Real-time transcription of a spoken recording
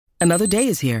Another day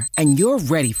is here, and you're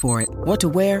ready for it. What to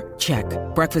wear? Check.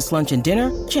 Breakfast, lunch, and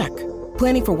dinner? Check.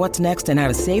 Planning for what's next and how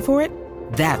to save for it?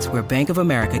 That's where Bank of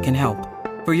America can help.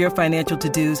 For your financial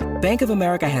to-dos, Bank of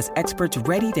America has experts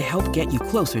ready to help get you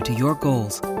closer to your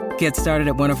goals. Get started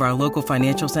at one of our local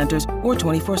financial centers or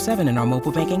 24/7 in our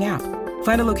mobile banking app.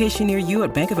 Find a location near you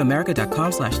at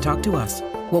bankofamerica.com/talktous.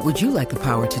 What would you like the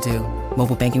power to do?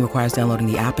 Mobile banking requires downloading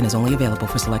the app and is only available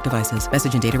for select devices.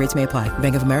 Message and data rates may apply.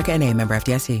 Bank of America N.A., member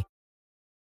FDIC.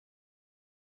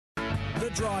 The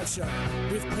Drive Show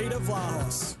with Peter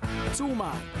Vlahos.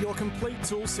 Toolmart, your complete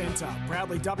tool centre.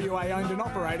 Proudly WA owned and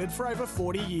operated for over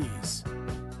 40 years.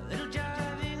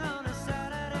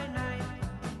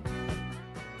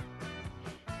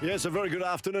 Yes, a very good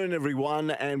afternoon, everyone,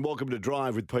 and welcome to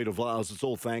Drive with Peter Vlahos. It's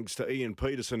all thanks to Ian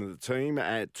Peterson and the team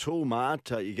at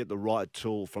Toolmart. You get the right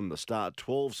tool from the start.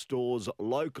 12 stores,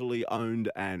 locally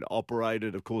owned and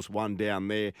operated. Of course, one down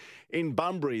there in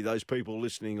Bunbury. Those people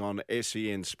listening on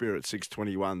SEN Spirit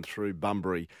 621 through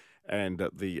Bunbury and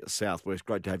the southwest.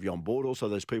 Great to have you on board. Also,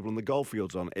 those people in the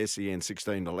Goldfields on SEN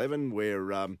 1611,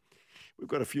 where we've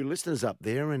got a few listeners up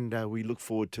there, and we look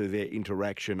forward to their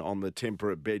interaction on the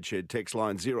Temperate Bedshed text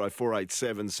line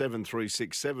 0487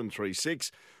 736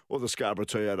 736 or the Scarborough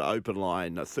Toyota open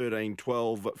line 13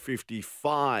 12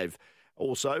 55.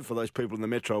 Also, for those people in the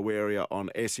metro area on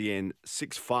SEN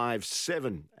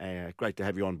 657, great to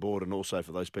have you on board. And also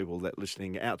for those people that are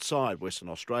listening outside Western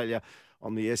Australia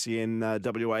on the SEN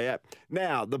WA app.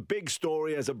 Now, the big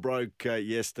story as it broke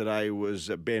yesterday was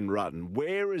Ben Rutten.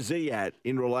 Where is he at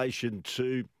in relation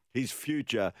to his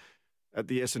future at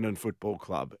the Essendon Football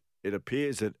Club? It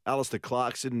appears that Alistair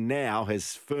Clarkson now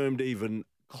has firmed even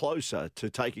closer to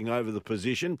taking over the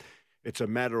position. It's a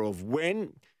matter of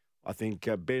when. I think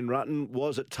Ben Rutten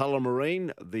was at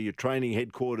Tullamarine, the training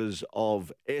headquarters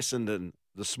of Essendon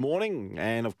this morning,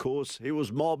 and of course he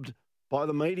was mobbed by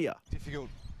the media.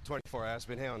 Difficult 24 hours,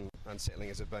 but how unsettling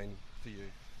has it been for you?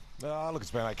 Look,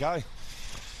 it's been okay.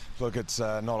 Look, it's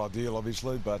not ideal,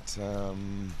 obviously, but it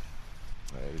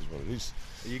is what it is.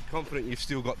 Are you confident you've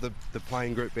still got the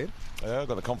playing group, Ben? Yeah, I've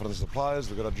got the confidence of the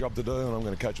players. We've got a job to do, and I'm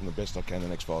going to coach them the best I can the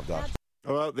next 5 days.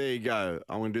 Well, there you go.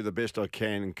 I'm going to do the best I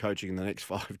can in coaching in the next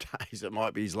 5 days. It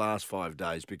might be his last 5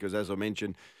 days because, as I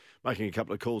mentioned, making a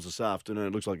couple of calls this afternoon,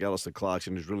 it looks like Alistair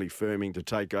Clarkson is really firming to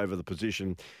take over the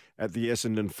position at the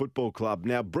Essendon Football Club.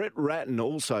 Now, Brett Ratten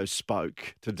also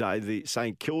spoke today, the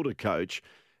St Kilda coach,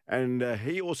 and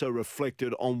he also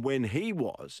reflected on when he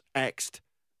was axed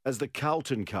as the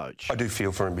Carlton coach. I do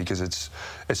feel for him because it's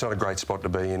not a great spot to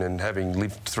be in, and having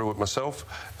lived through it myself,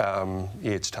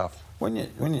 it's tough. When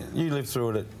you lived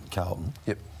through it at Carlton,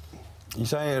 yep. You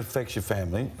say it affects your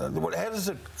family. How does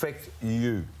it affect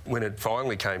you? When it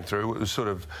finally came through, it was sort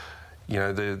of, you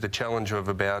know, the challenge of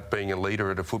about being a leader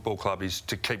at a football club is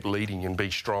to keep leading and be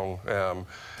strong,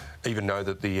 even know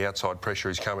that the outside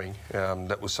pressure is coming.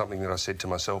 That was something that I said to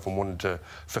myself and wanted to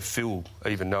fulfil,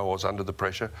 even though I was under the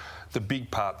pressure. The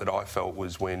big part that I felt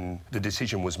was when the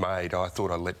decision was made, I thought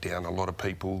I let down a lot of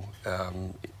people,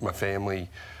 my family,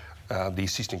 the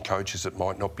assistant coaches that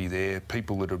might not be there,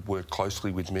 people that had worked closely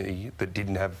with me that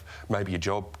didn't have maybe a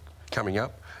job coming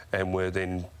up and were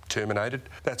then terminated.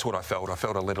 That's what I felt. I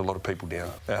felt I let a lot of people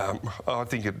down. I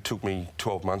think it took me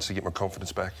 12 months to get my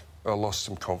confidence back. I lost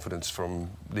some confidence from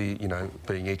being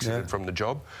exited from the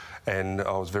job, and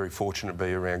I was very fortunate to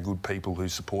be around good people who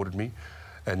supported me.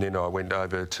 And then I went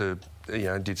over to,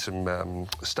 did some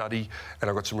study, and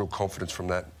I got some real confidence from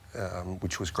that,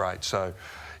 which was great. So,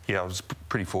 yeah, I was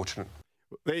pretty fortunate.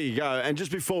 There you go. And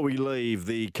just before we leave,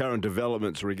 the current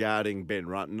developments regarding Ben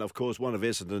Rutten. Of course, one of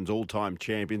Essendon's all-time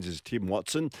champions is Tim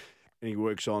Watson, and he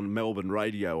works on Melbourne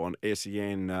radio on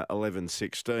SEN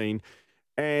 1116.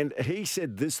 And he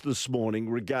said this morning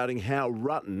regarding how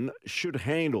Rutten should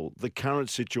handle the current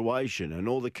situation and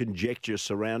all the conjecture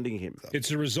surrounding him.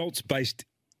 It's a results-based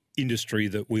industry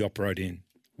that we operate in.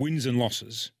 Wins and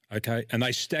losses, okay? And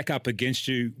they stack up against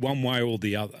you one way or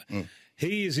the other.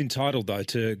 He is entitled, though,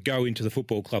 to go into the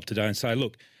football club today and say,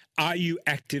 look, are you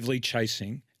actively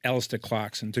chasing Alistair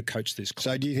Clarkson to coach this club?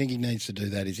 So do you think he needs to do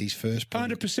that? Is his first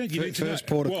 100%. You need to first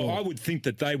port of call? Well, I would think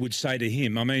that they would say to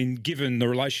him, I mean, given the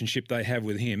relationship they have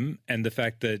with him and the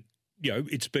fact that,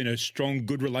 it's been a strong,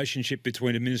 good relationship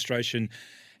between administration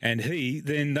and he,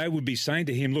 then they would be saying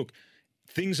to him, look,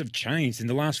 things have changed in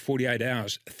the last 48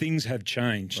 hours. Things have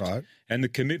changed. Right. And the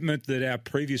commitment that our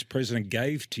previous president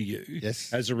gave to you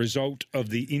as a result of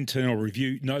the internal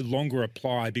review no longer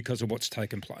apply because of what's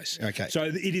taken place. Okay. So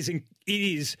it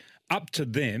is up to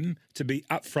them to be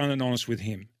upfront and honest with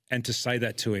him and to say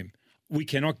that to him. We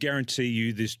cannot guarantee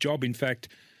you this job. In fact,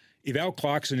 if Al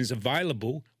Clarkson is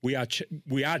available,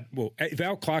 if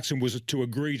Al Clarkson was to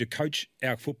agree to coach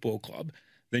our football club,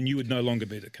 then you would no longer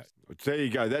be the coach. There you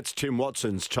go. That's Tim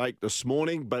Watson's take this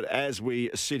morning. But as we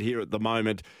sit here at the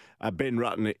moment, Ben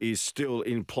Rutten is still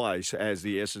in place as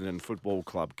the Essendon Football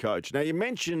Club coach. Now, you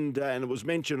mentioned, and it was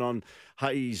mentioned on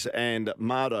Hayes and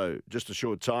Mardo just a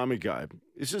short time ago,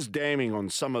 this is damning on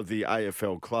some of the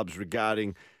AFL clubs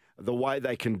regarding the way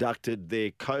they conducted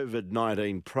their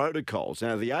COVID-19 protocols.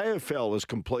 Now, the AFL has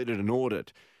completed an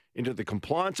audit into the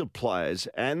compliance of players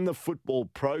and the football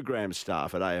program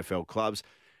staff at AFL clubs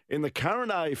in the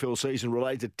current AFL season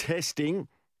related to testing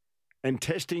and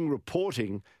testing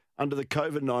reporting under the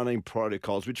COVID-19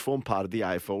 protocols, which form part of the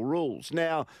AFL rules.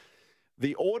 Now,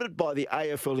 the audit by the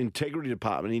AFL Integrity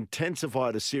Department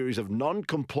intensified a series of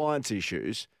non-compliance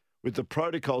issues with the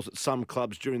protocols at some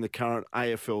clubs during the current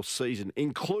AFL season,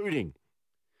 including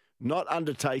not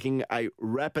undertaking a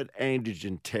rapid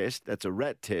antigen test, that's a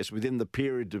RAT test, within the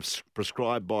period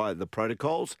prescribed by the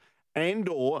protocols, and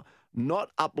or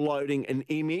not uploading an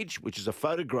image, which is a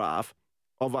photograph,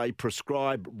 of a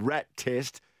prescribed RAT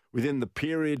test within the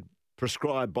period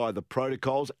prescribed by the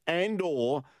protocols, and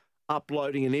or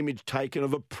uploading an image taken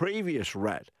of a previous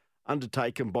RAT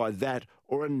undertaken by that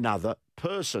or another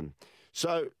person.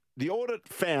 So the audit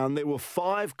found there were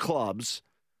 5 clubs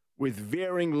with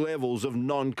varying levels of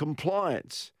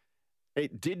non-compliance.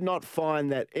 It did not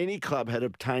find that any club had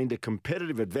obtained a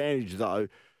competitive advantage, though,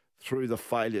 through the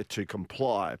failure to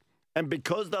comply. And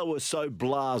because they were so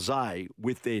blasé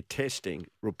with their testing,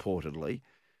 reportedly,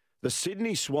 the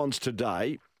Sydney Swans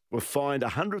today were fined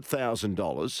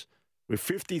 $100,000, with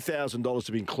 $50,000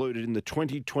 to be included in the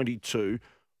 2022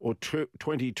 or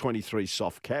 2023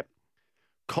 soft cap.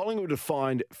 Collingwood were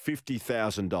fined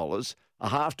 $50,000, a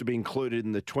half to be included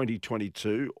in the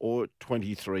 2022 or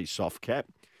 23 soft cap.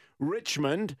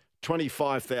 Richmond,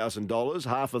 $25,000,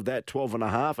 half of that,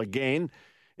 $12.5, again,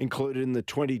 included in the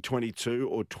 2022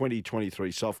 or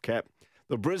 2023 soft cap.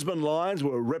 The Brisbane Lions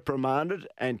were reprimanded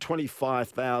and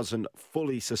 $25,000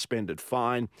 fully suspended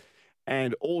fine.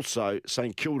 And also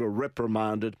St Kilda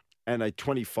reprimanded and a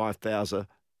 $25,000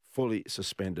 fully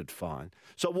suspended fine.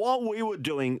 So while we were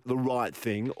doing the right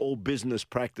thing, all business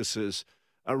practices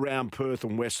around Perth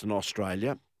and Western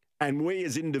Australia, and we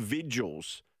as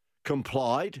individuals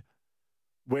complied,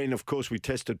 when, of course, we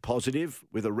tested positive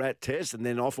with a RAT test, and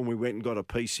then often we went and got a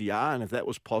PCR, and if that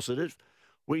was positive,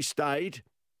 we stayed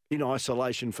in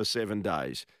isolation for 7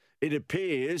 days. It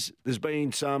appears there's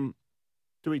been some,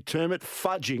 do we term it,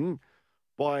 fudging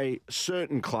by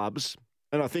certain clubs,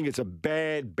 and I think it's a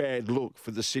bad, bad look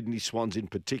for the Sydney Swans in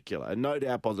particular, and no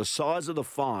doubt by the size of the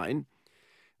fine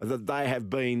that they have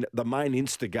been the main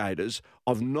instigators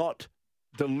of not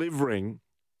delivering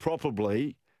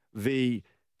properly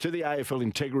to the AFL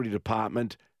Integrity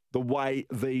Department the way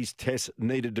these tests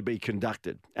needed to be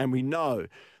conducted. And we know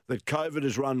that COVID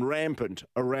has run rampant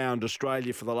around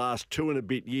Australia for the last 2 and a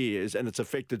bit years, and it's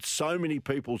affected so many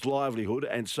people's livelihood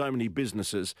and so many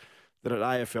businesses that at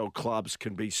AFL clubs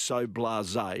can be so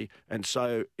blasé and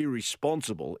so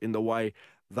irresponsible in the way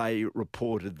they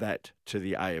reported that to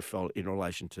the AFL in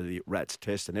relation to the RATS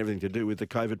test and everything to do with the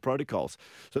COVID protocols.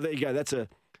 So there you go. That's a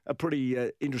pretty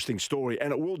interesting story,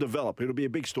 and it will develop. It'll be a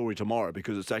big story tomorrow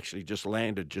because it's actually just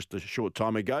landed just a short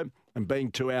time ago, and being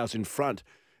 2 hours in front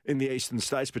in the eastern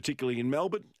states, particularly in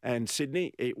Melbourne and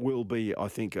Sydney, it will be, I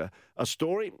think, a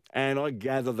story, and I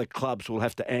gather the clubs will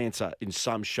have to answer in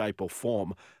some shape or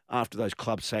form after those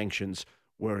club sanctions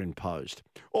were imposed.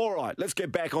 All right, let's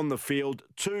get back on the field.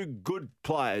 2 good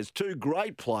players, 2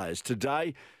 great players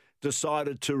today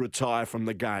decided to retire from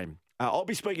the game. I'll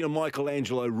be speaking to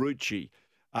Michelangelo Rucci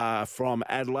from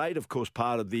Adelaide, of course,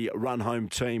 part of the Run Home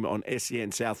team on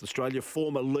SEN South Australia,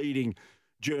 former leading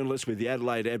journalist with the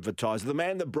Adelaide Advertiser, the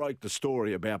man that broke the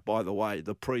story about, by the way,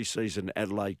 the pre-season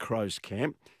Adelaide Crows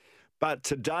camp. But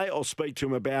today I'll speak to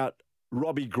him about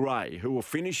Robbie Gray, who will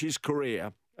finish his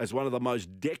career as one of the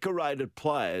most decorated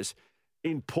players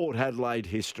in Port Adelaide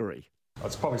history.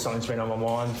 It's probably something that's been on my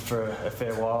mind for a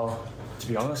fair while, to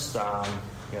be honest.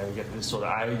 You get to this sort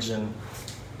of age and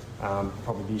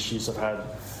probably the issues I've had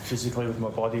physically with my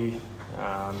body.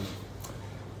 I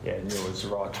knew it was the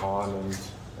right time, and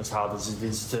as hard as it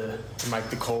is to make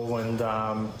the call and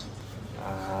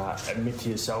admit to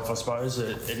yourself, I suppose,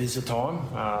 it is a time.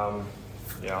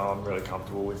 I'm really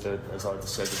comfortable with it, as I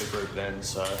just said to the group then,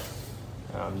 so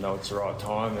know it's the right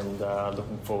time, and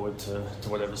looking forward to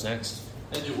whatever's next.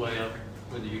 How'd you weigh up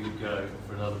whether you could go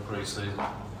for another pre-season,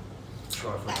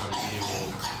 try for another year,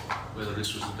 or whether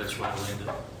this was the best way to end it?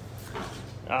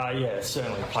 It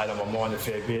certainly played on my mind a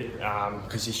fair bit,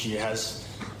 because this year has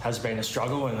has been a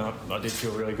struggle, and I did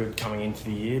feel really good coming into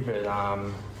the year. But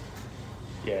I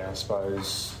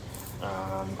suppose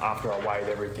after I weighed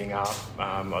everything up,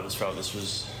 I just felt this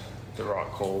was the right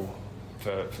call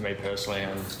for me personally,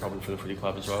 and probably for the footy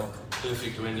club as well.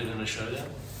 Perfect to end it in a showdown?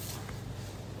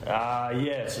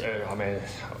 Yes, I mean,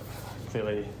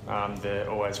 clearly they're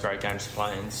always great games to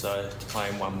play in, so to play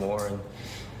in one more and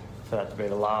for that to be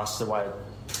the last, the way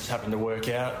it's happened to work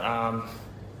out,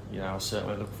 I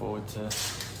certainly look forward to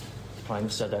playing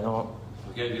this Saturday night.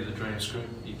 We gave you the dream script.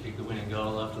 You kicked the winning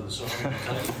goal after the siren.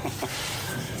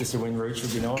 Just a win, Rooch,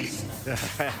 would be nice.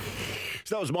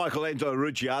 So that was Michelangelo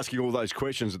Rucci asking all those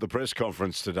questions at the press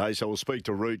conference today. So we'll speak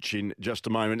to Rucci in just a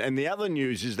moment. And the other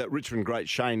news is that Richmond great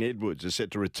Shane Edwards is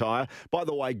set to retire. By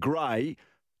the way, Gray,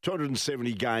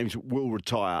 270 games, will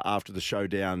retire after the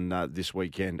showdown this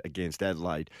weekend against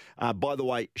Adelaide. By the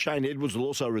way, Shane Edwards will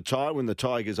also retire when the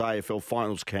Tigers AFL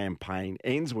Finals campaign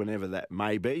ends, whenever that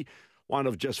may be. One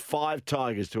of just 5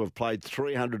 Tigers to have played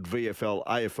 300 VFL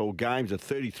AFL games, a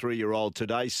 33-year-old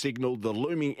today signalled the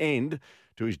looming end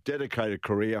to his dedicated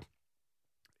career.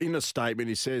 In a statement,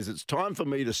 he says, "It's time for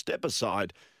me to step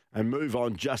aside and move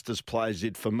on just as players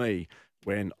did for me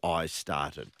when I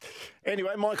started."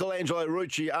 Anyway, Michelangelo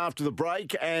Rucci after the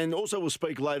break, and also we'll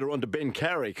speak later on to Ben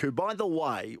Carrick, who, by the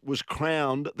way, was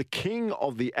crowned the king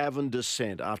of the Avon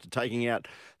Descent after taking out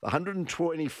the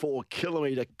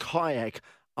 124-kilometre kayak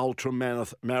ultra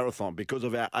marathon. Because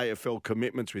of our AFL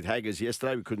commitments with Haggers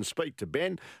yesterday, we couldn't speak to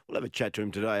Ben. We'll have a chat to him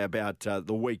today about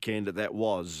the weekend that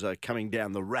was coming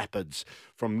down the rapids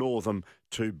from Northam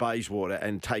to Bayswater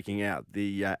and taking out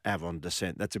the Avon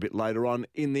Descent. That's a bit later on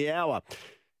in the hour.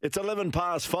 It's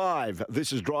 5:11.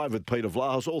 This is Drive with Peter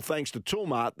Vlahos, all thanks to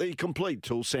Toolmart, the complete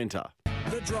tool centre.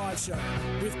 The Drive Show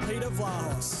with Peter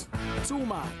Vlahos.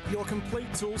 Toolmart, your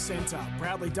complete tool centre.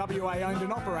 Proudly WA owned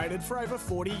and operated for over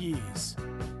 40 years.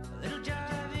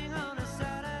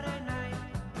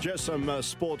 Just some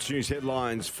sports news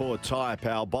headlines for Tyre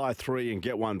Pal. Buy 3 and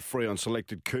get 1 free on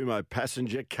selected Kumho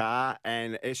passenger, car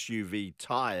and SUV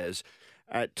tyres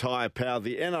at Tyre Pal.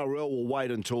 The NRL will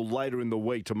wait until later in the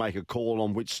week to make a call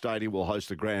on which stadium will host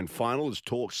the grand final as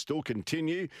talks still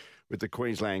continue with the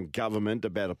Queensland government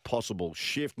about a possible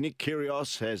shift. Nick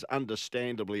Kyrgios has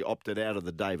understandably opted out of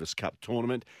the Davis Cup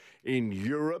tournament in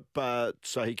Europe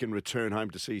so he can return home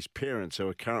to see his parents who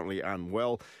are currently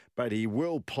unwell. But he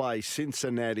will play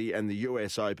Cincinnati and the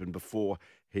US Open before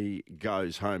he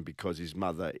goes home because his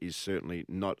mother is certainly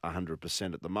not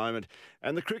 100% at the moment.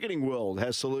 And the cricketing world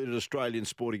has saluted Australian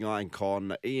sporting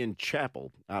icon Ian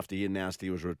Chappell after he announced he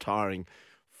was retiring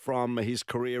from his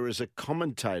career as a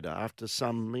commentator after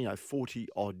some,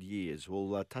 40-odd years.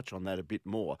 We'll touch on that a bit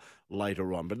more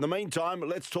later on. But in the meantime,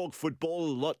 let's talk football.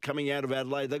 A lot coming out of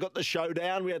Adelaide. They got the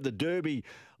showdown. We had the Derby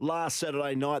last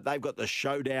Saturday night. They've got the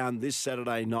showdown this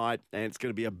Saturday night, and it's going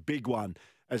to be a big one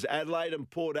as Adelaide and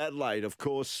Port Adelaide, of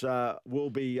course, will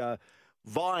be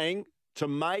vying to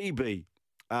maybe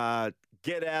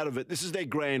get out of it. This is their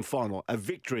grand final, a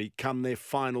victory come their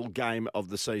final game of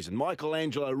the season.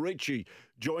 Michelangelo Rucci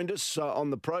joined us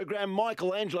on the program.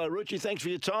 Michelangelo Rucci, thanks for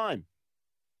your time.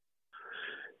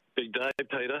 Big day,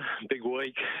 Peter. Big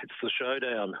week. It's the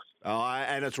showdown.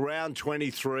 And it's round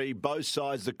 23. Both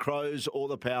sides, the Crows or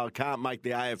the Power, can't make the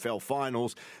AFL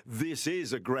finals. This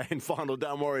is a grand final.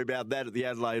 Don't worry about that at the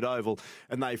Adelaide Oval.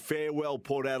 And they farewell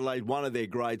Port Adelaide, one of their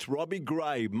greats, Robbie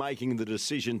Gray, making the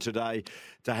decision today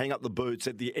to hang up the boots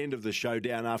at the end of the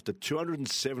showdown after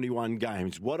 271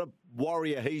 games. What a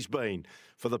warrior he's been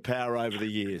for the Power over the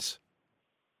years.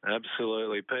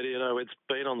 Absolutely, Peter. It's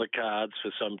been on the cards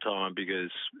for some time because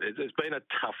it's been a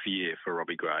tough year for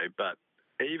Robbie Gray. But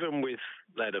even with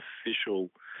that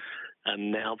official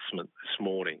announcement this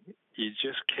morning, you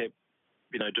just kept,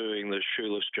 doing the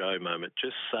Shoeless Joe moment.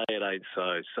 Just say it ain't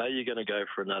so. Say you're going to go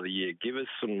for another year. Give us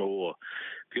some more,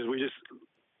 because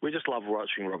we just love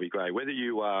watching Robbie Gray. Whether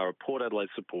you are a Port Adelaide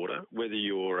supporter, whether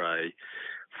you're a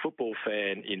football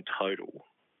fan in total,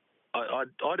 I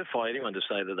defy anyone to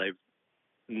say that they've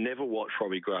never watched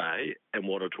Robbie Gray and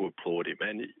wanted to applaud him.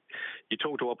 And you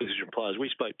talk to opposition players. We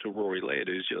spoke to Rory Laird,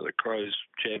 who's the Crows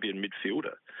champion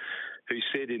midfielder, who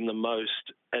said in the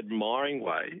most admiring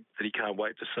way that he can't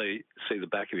wait to see the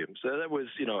back of him. So that was,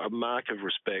 a mark of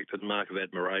respect, a mark of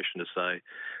admiration to say,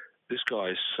 this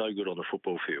guy is so good on the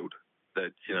football field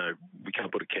that, we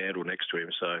can't put a candle next to him.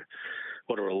 So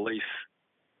what a relief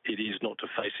it is not to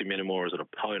face him anymore as an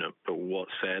opponent, but what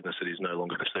sadness it is no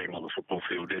longer to see him on the football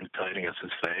field entertaining us as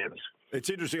fans. It's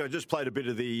interesting. I just played a bit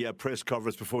of the press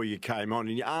conference before you came on,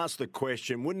 and you asked the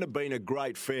question, wouldn't it have been a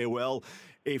great farewell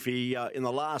if he, in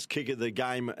the last kick of the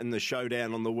game and the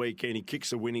showdown on the weekend, he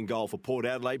kicks the winning goal for Port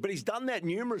Adelaide? But he's done that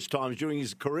numerous times during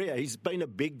his career. He's been a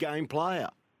big game player.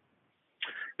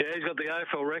 Yeah, he's got the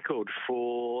AFL record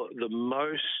for the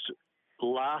most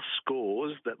last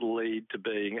scores that lead to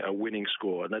being a winning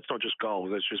score, and that's not just goals.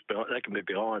 That's just that can be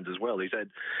behinds as well. He's had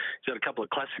a couple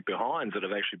of classic behinds that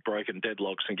have actually broken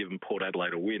deadlocks and given Port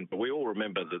Adelaide a win. But we all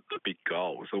remember the big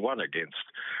goals. The one against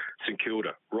St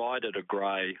Kilda, right at a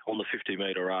grey on the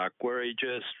 50-metre arc, where he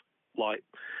just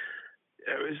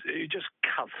he just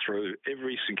cut through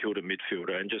every St Kilda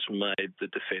midfielder and just made the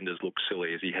defenders look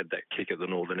silly as he had that kick at the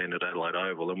northern end of Adelaide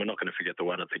Oval. And we're not going to forget the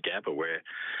one at the Gabba where,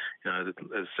 as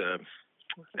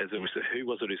it was, who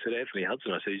was it who said? Anthony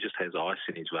Hudson. I said he just has ice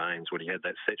in his veins when he had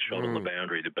that set shot on the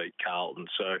boundary to beat Carlton.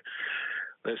 So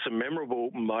there's some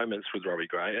memorable moments with Robbie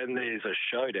Gray, and there's a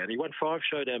showdown. He won 5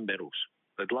 showdown medals.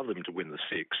 They'd love him to win the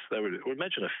 6th. They would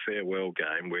imagine a farewell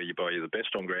game where you buy the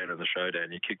best on ground in the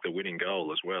showdown, you kick the winning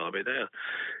goal as well. I mean,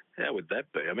 how would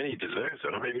that be? I mean, he deserves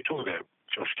it. I mean, we talk about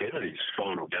Josh Kennedy's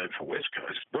final game for West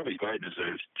Coast. Robbie Gray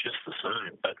deserves just the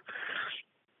same, but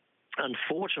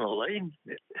unfortunately,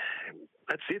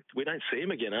 that's it. We don't see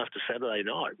him again after Saturday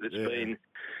night. It's been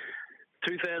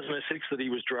 2006 that he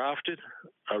was drafted,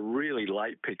 a really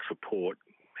late pick for Port.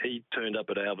 He turned up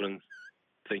at Albion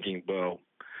thinking, well,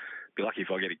 be lucky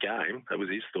if I get a game. That was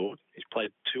his thought. He's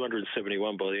played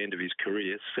 271 by the end of his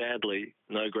career. Sadly,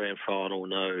 no grand final,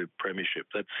 no premiership.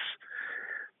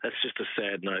 That's just a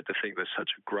sad note to think that such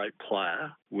a great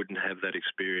player wouldn't have that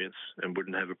experience and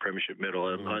wouldn't have a premiership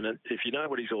medal. And if you know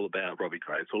what he's all about, Robbie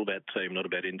Gray, it's all about team, not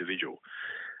about individual.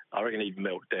 I reckon he'd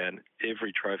melt down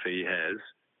every trophy he has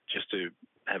just to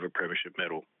have a premiership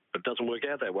medal. But it doesn't work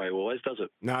out that way always, does it?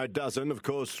 No, it doesn't. Of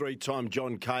course, 3-time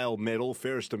John Cale medal,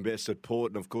 fairest and best at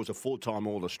Port, and of course a 4-time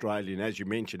All-Australian, as you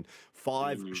mentioned,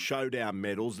 5 showdown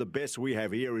medals. The best we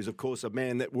have here is, of course, a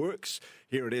man that works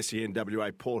here at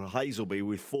SENWA, Paul Hazelby,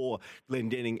 with 4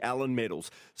 Glendenning Allen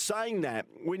medals. Saying that,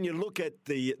 when you look at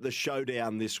the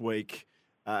showdown this week,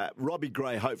 Robbie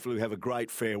Gray hopefully will have a great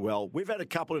farewell. We've had a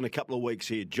couple in a couple of weeks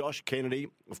here. Josh Kennedy,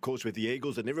 of course, with the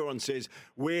Eagles, and everyone says,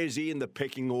 where's he in the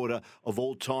pecking order of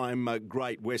all-time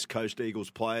great West Coast Eagles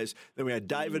players? Then we had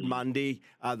David Mundy,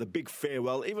 the big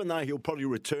farewell, even though he'll probably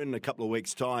return in a couple of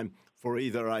weeks' time for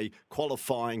either a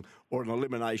qualifying or an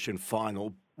elimination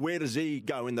final. Where does he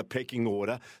go in the pecking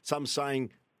order? Some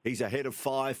saying he's ahead of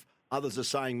Fife. Others are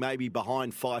saying maybe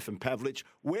behind Fife and Pavlich.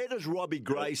 Where does Robbie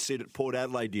Gray sit at Port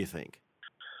Adelaide, do you think?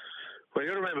 Well,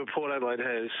 you've got to remember Port Adelaide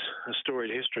has a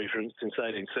storied history since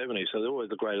 1870, so always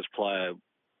the greatest player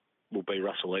will be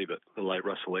Russell Ebert, the late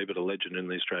Russell Ebert, a legend in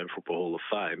the Australian Football Hall of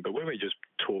Fame. But when we just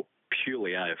talk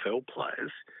purely AFL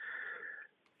players,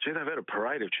 they've had a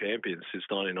parade of champions since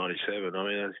 1997. I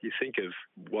mean, you think of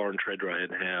Warren Tredrea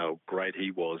and how great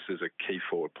he was as a key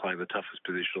forward playing the toughest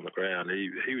position on the ground.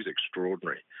 He was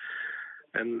extraordinary.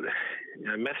 And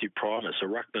Matthew Primus, a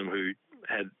ruckman who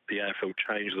had the AFL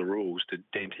change the rules to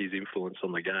dent his influence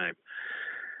on the game.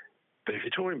 But if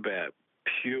you're talking about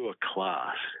pure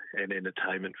class and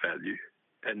entertainment value,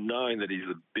 and knowing that he's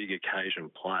a big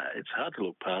occasion player, it's hard to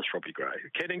look past Robbie Gray.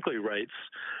 Ken Inkley rates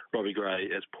Robbie Gray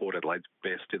as Port Adelaide's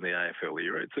best in the AFL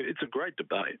era. It's a great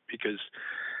debate because,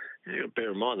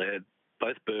 bear in mind, they had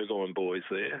both Burgoyne boys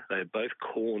there. They had both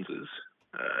Cornses.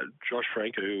 Josh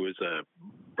Franco, who was a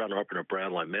runner-up in a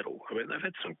Brownlow medal. I mean, they've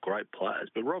had some great players,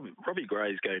 but Robbie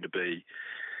Gray is going to be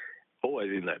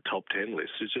always in that top 10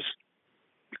 list. It's just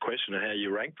a question of how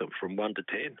you rank them from 1 to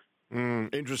 10.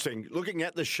 Interesting. Looking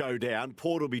at the showdown,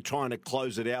 Port will be trying to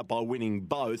close it out by winning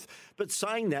both. But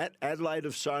saying that, Adelaide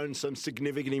have shown some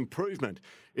significant improvement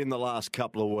in the last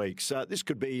couple of weeks. This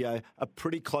could be a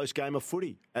pretty close game of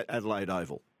footy at Adelaide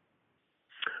Oval.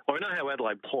 Well, we know how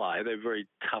Adelaide play. They're very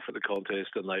tough at the contest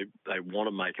and they want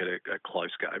to make it a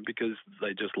close game because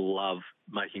they just love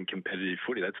making competitive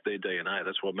footy. That's their DNA.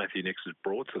 That's what Matthew Nicks has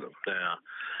brought to them. Now,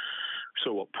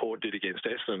 saw what Port did against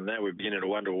Essendon. Now we're beginning to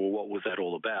wonder, well, what was that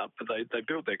all about? But they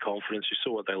built their confidence. You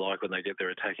saw what they like when they get their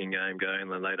attacking game going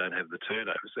and then they don't have the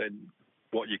turnovers. And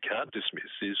what you can't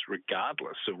dismiss is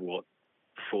regardless of what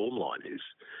form line is,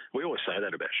 we always say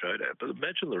that about showdown, but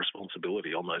imagine the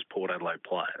responsibility on those Port Adelaide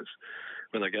players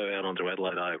when they go out onto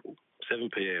Adelaide Oval, 7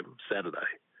 p.m. Saturday,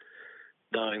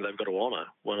 knowing they've got to honour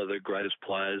one of the greatest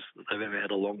players they've ever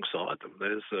had alongside them.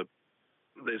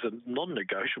 There's a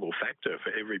non-negotiable factor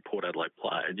for every Port Adelaide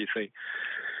player, and you think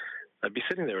they'd be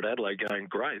sitting there at Adelaide going,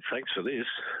 great, thanks for this.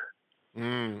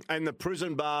 And the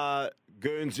prison bar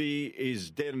Guernsey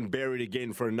is dead and buried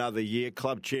again for another year.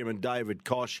 Club chairman David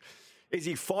Koch, is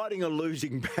he fighting a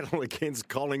losing battle against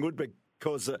Collingwood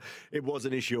because it was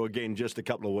an issue again just a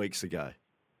couple of weeks ago?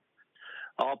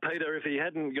 Oh, Peter, if he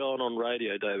hadn't gone on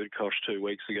radio, David Koch, 2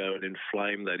 weeks ago and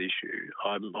inflamed that issue,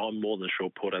 I'm more than sure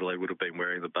Port Adelaide would have been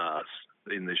wearing the bars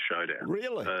in this showdown.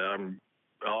 Really?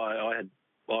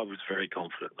 I was very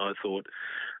confident. I thought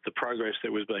the progress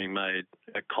that was being made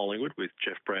at Collingwood with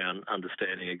Jeff Brown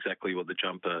understanding exactly what the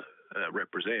jumper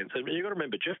represents. I mean, you've got to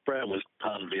remember, Jeff Brown was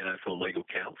part of the AFL Legal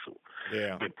Council.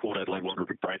 Yeah. When Port Adelaide wanted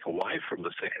to break away from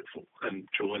the SANFL and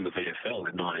join the VFL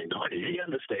in 1990. He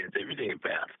understands everything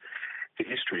about the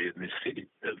history of this city,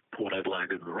 of Port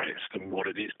Adelaide and the rest, and what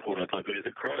it is Port Adelaide v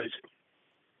the Crows.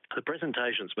 The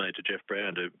presentations made to Jeff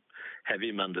Brown to have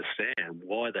him understand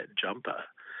why that jumper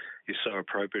is so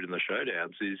appropriate in the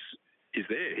showdowns is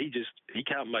there. He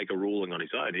can't make a ruling on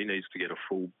his own. He needs to get a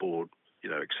full board,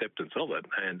 acceptance of it.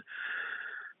 And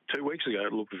 2 weeks ago,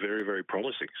 it looked very, very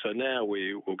promising. So now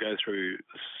we will go through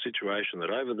a situation that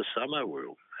over the summer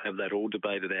we'll have that all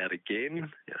debated out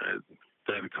again.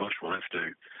 David Koch will have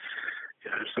to,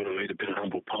 sort of eat a bit of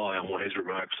humble pie on what his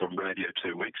remarks on radio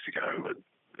 2 weeks ago, and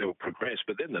they'll progress.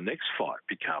 But then the next fight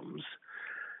becomes.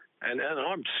 And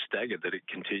I'm staggered that it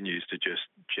continues to just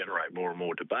generate more and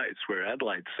more debates where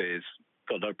Adelaide says,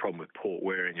 got no problem with Port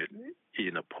wearing it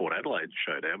in a Port Adelaide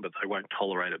showdown, but they won't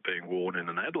tolerate it being worn in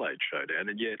an Adelaide showdown.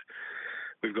 And yet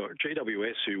we've got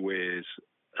GWS who wears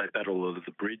a Battle of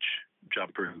the Bridge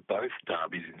jumper in both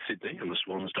derbies in Sydney, and the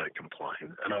Swans don't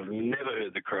complain. And I've never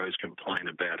heard the Crows complain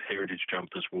about heritage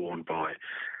jumpers worn by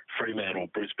Fremantle,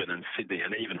 Brisbane and Sydney,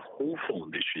 and even Hawthorn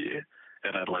this year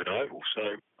at Adelaide Oval.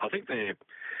 So I think they're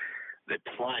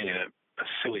playing a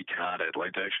silly card,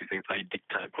 Adelaide, to actually think they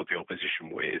dictate what the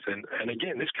opposition wears. And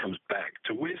again, this comes back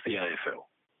to where's the AFL?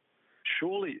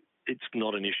 Surely it's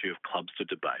not an issue of clubs to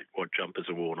debate what jumpers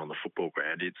are worn on the football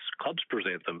ground. It's clubs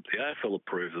present them, the AFL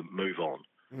approve them, move on.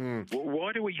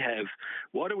 Why do we have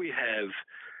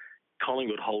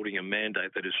Collingwood holding a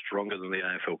mandate that is stronger than the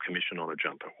AFL Commission on a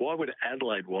jumper? Why would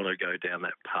Adelaide want to go down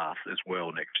that path as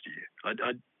well next year?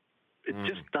 It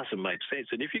just doesn't make sense.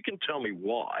 And if you can tell me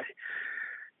why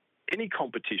any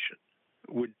competition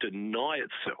would deny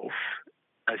itself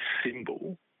a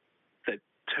symbol that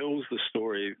tells the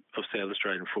story of South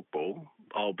Australian football,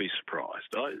 I'll be surprised.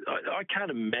 I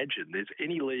can't imagine there's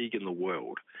any league in the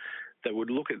world that would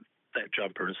look at that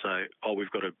jumper and say, oh, we've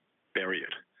got to bury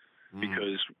it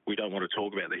because we don't want to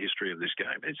talk about the history of this game.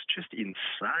 It's just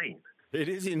insane. It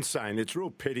is insane. It's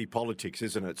real petty politics,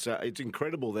 isn't it? So it's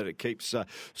incredible that it keeps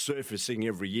surfacing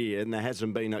every year and there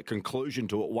hasn't been a conclusion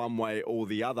to it one way or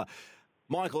the other.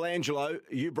 Michael Angelo,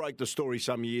 you broke the story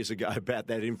some years ago about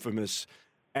that infamous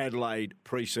Adelaide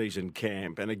pre-season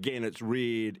camp. And again, it's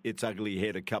reared its ugly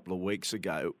head a couple of weeks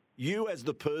ago. You as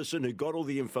the person who got all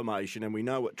the information, and we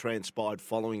know what transpired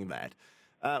following that,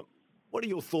 what are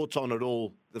your thoughts on it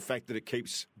all, the fact that it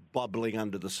keeps bubbling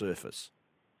under the surface?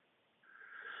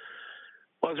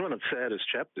 Well, it's one of the saddest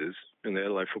chapters in the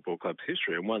Adelaide Football Club's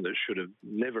history, and one that should have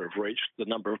never have reached the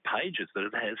number of pages that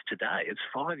it has today. It's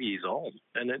 5 years on,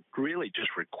 and it really just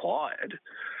required,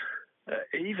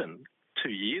 even 2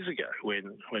 years ago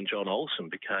when John Olsen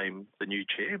became the new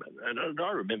chairman. And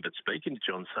I remember speaking to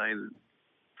John saying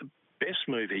that the best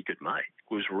move he could make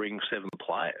was ring 7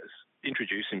 players,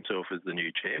 introduce himself as the new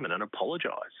chairman and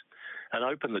apologise, and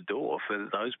open the door for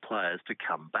those players to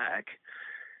come back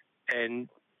and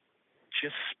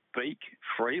just speak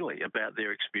freely about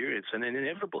their experience. And then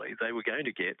inevitably they were going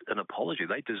to get an apology.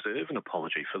 They deserve an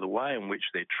apology for the way in which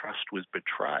their trust was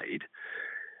betrayed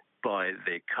by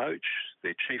their coach,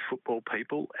 their chief football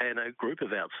people, and a group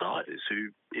of outsiders who,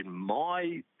 in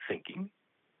my thinking,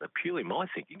 purely my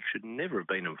thinking, should never have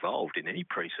been involved in any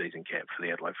pre-season camp for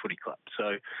the Adelaide Footy Club.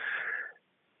 So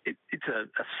it's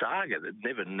a saga that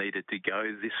never needed to go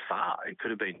this far. It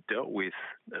could have been dealt with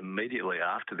immediately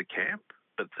after the camp,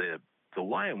 but the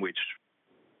way in which...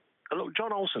 Look,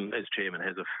 John Olsen, as chairman,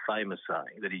 has a famous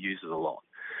saying that he uses a lot.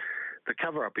 The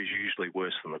cover-up is usually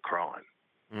worse than the crime.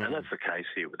 And that's the case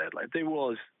here with Adelaide. There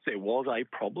was a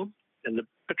problem, and the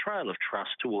betrayal of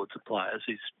trust towards the players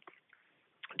is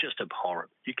just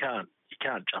abhorrent. You can't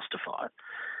justify it,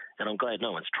 and I'm glad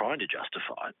no one's trying to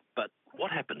justify it. But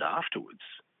what happened afterwards,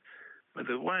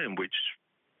 the way in which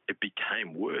it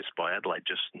became worse by Adelaide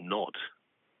just not,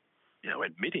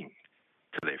 admitting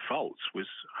to their faults was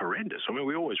horrendous. I mean,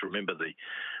 we always remember the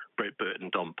Brett Burton,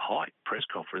 Don Pike press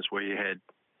conference where you had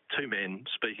two men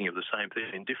speaking of the same thing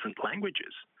in different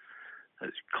languages.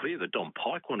 It's clear that Don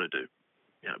Pike wanted to,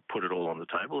 put it all on the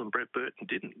table, and Brett Burton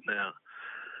didn't. Now,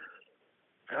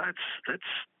 That's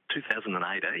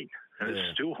 2018, and it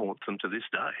still haunts them to this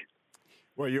day.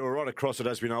 Well, you were right across it,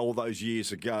 as we know, all those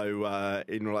years ago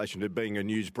in relation to being a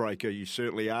newsbreaker. You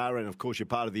certainly are, and of course you're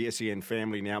part of the SEN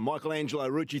family now. Michelangelo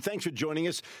Rucci, thanks for joining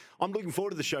us. I'm looking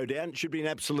forward to the showdown. It should be an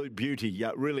absolute beauty.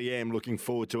 Really am looking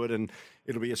forward to it, and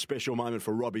it'll be a special moment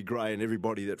for Robbie Gray and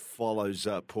everybody that follows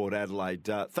Port Adelaide.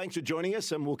 Thanks for joining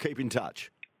us, and we'll keep in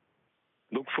touch.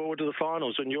 Look forward to the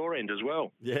finals on your end as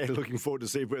well. Yeah, looking forward to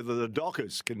see whether the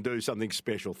Dockers can do something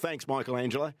special. Thanks,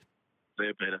 Michelangelo. See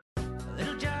you, Peter.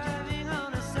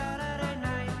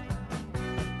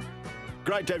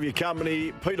 Great to have your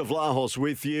company. Peter Vlahos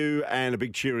with you, and a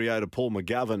big cheerio to Paul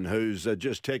McGovern, who's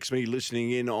just texted me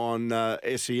listening in on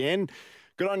SEN.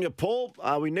 Good on you, Paul.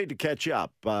 We need to catch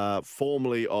up.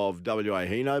 Formerly of WA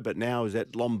Hino, but now is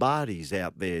at Lombardi's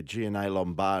out there, G&A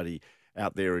Lombardi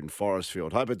out there in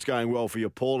Forestfield. Hope it's going well for you,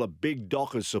 Paul. A big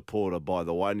Dockers supporter, by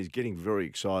the way, and he's getting very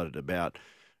excited about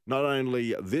not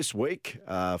only this week,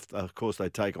 of course they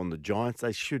take on the Giants.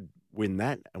 They should win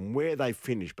that, and where they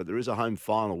finish. But there is a home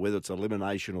final, whether it's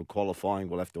elimination or qualifying,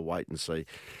 we'll have to wait and see.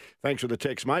 Thanks for the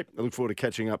text, mate. I look forward to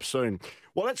catching up soon.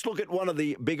 Well, let's look at one of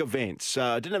the big events.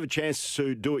 I didn't have a chance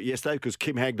to do it yesterday because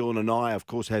Kim Hagdorn and I, of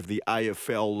course, have the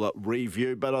AFL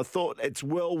review, but I thought it's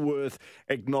well worth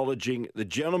acknowledging the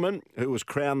gentleman who was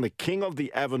crowned the King of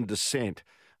the Avon Descent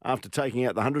after taking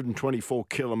out the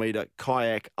 124-kilometre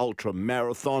kayak ultra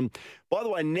marathon. By the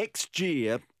way, next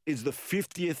year is the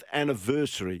 50th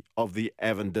anniversary of the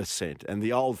Avon Descent, and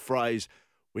the old phrase,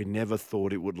 we never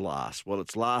thought it would last. Well,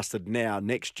 it's lasted now,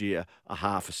 next year, a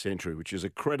half a century, which is a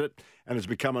credit and has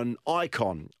become an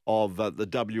icon of the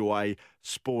WA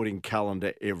sporting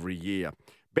calendar every year.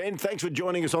 Ben, thanks for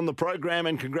joining us on the program,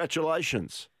 and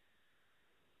congratulations.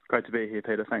 Great to be here,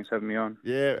 Peter. Thanks for having me on.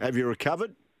 Yeah, have you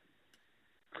recovered?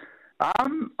 I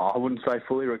wouldn't say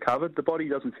fully recovered. The body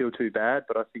doesn't feel too bad,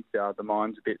 but I think the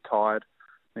mind's a bit tired.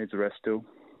 Needs a rest still.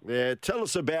 Yeah, tell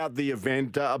us about the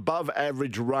event. Above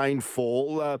average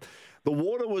rainfall. The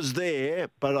water was there,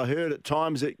 but I heard at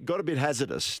times it got a bit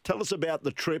hazardous. Tell us about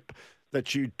the trip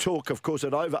that you took, of course,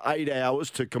 at over 8 hours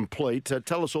to complete.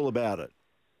 Tell us all about it.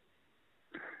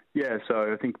 Yeah,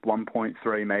 so I think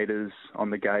 1.3 metres on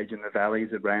the gauge in the valleys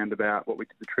around about what we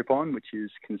did the trip on, which is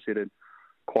considered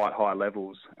quite high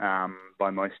levels by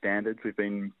most standards. We've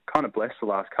been kind of blessed the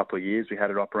last couple of years. We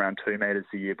had it up around 2 metres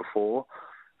the year before.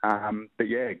 But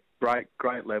yeah,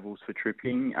 great levels for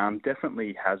tripping.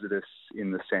 Definitely hazardous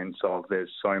in the sense of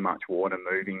there's so much water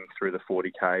moving through the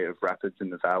 40K of rapids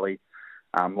in the valley.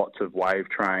 Lots of wave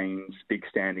trains, big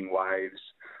standing waves.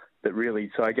 But really,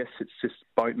 so I guess it's just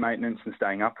boat maintenance and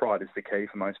staying upright is the key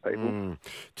for most people.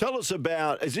 Tell us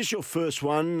about, is this your first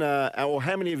one, or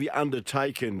how many have you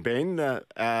undertaken, Ben?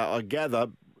 I gather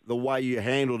the way you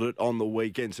handled it on the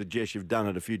weekend suggests you've done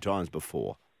it a few times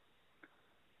before.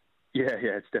 Yeah,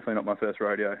 it's definitely not my first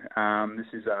rodeo. This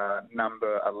is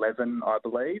number 11, I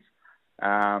believe.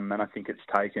 And I think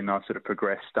I've sort of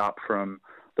progressed up from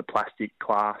the plastic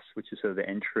class, which is sort of the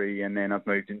entry, and then I've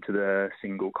moved into the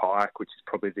single kayak, which is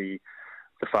probably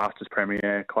the fastest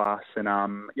premier class. And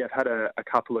I've had a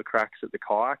couple of cracks at the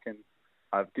kayak, and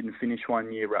I didn't finish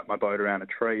one year, wrap my boat around a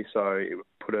tree, so it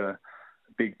put a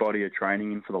big body of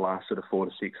training in for the last sort of 4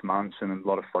 to 6 months, and a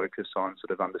lot of focus on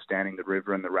sort of understanding the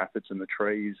river and the rapids and the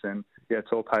trees. And yeah,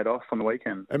 it's all paid off on the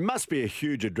weekend. It must be a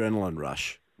huge adrenaline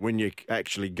rush when you're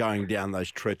actually going down those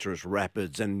treacherous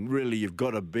rapids, and really you've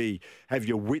got to have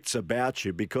your wits about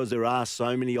you because there are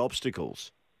so many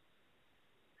obstacles.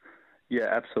 Yeah,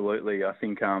 absolutely. I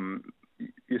think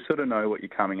you sort of know what you're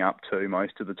coming up to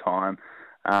most of the time,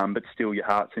 but still your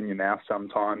heart's in your mouth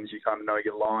sometimes. You kind of know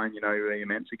your line, you know where you're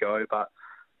meant to go, but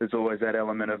there's always that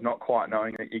element of not quite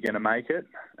knowing that you're going to make it.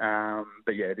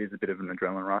 But yeah, it is a bit of an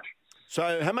adrenaline rush.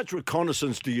 So how much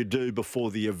reconnaissance do you do before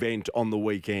the event on the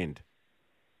weekend?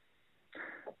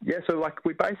 Yeah, so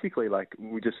we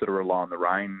just sort of rely on the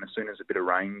rain. As soon as a bit of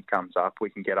rain comes up,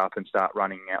 we can get up and start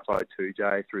running outside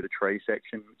 2J through the tree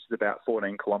section, which is about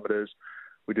 14 kilometres.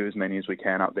 We do as many as we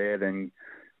can up there. Then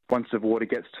once the water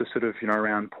gets to sort of,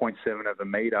 around 0.7 of a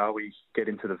metre, we get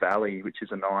into the valley, which is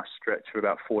a nice stretch of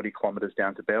about 40 kilometres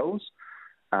down to Bells,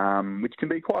 which can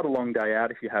be quite a long day out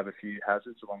if you have a few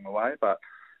hazards along the way, but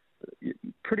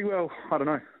pretty well, I don't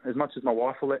know, as much as my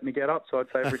wife will let me get up, so I'd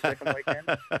say every second weekend.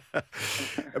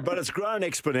 But it's grown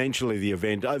exponentially, the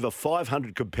event. Over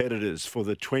 500 competitors for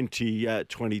the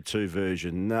 2022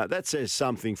 version. That says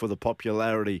something for the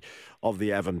popularity of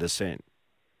the Avon Descent.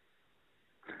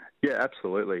 Yeah,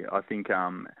 absolutely. I think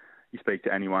you speak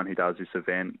to anyone who does this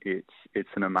event, it's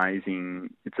an amazing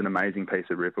piece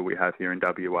of river we have here in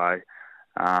WA.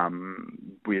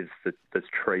 with the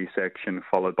tree section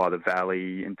followed by the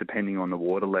valley, and depending on the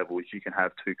water levels, you can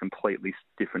have two completely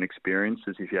different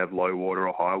experiences if you have low water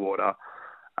or high water.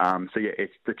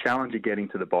 It's the challenge of getting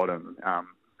to the bottom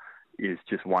is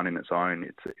just one in its own.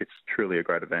 It's truly a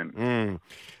great event.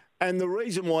 And the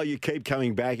reason why you keep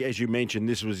coming back, as you mentioned,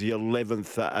 this was the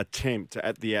 11th attempt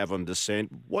at the Avon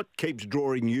Descent. What keeps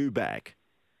drawing you back?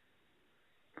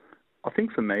 I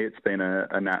think for me, it's been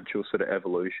a natural sort of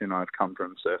evolution. I've come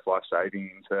from surf life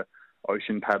saving into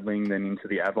ocean paddling, then into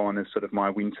the Avon as sort of my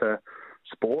winter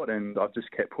sport, and I've just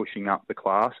kept pushing up the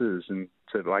classes and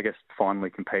to, I guess,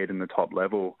 finally compete in the top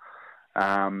level.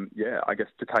 I guess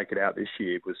to take it out this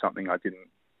year was something I didn't,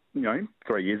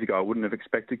 3 years ago I wouldn't have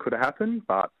expected could have happened,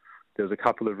 but there was a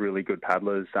couple of really good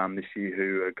paddlers this year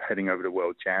who are heading over to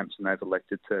World Champs, and they've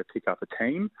elected to pick up a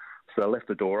team. So I left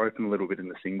the door open a little bit in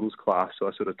the singles class, so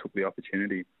I sort of took the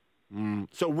opportunity.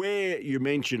 So where you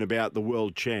mentioned about the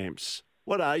World Champs,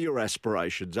 what are your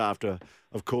aspirations after,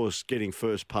 of course, getting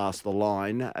first past the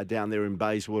line down there in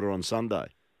Bayswater on Sunday?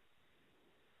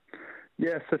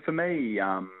 Yeah, so for me,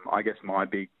 I guess my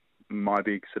big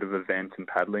sort of event in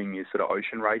paddling is sort of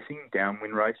ocean racing,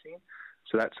 downwind racing.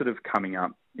 So that's sort of coming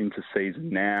up into season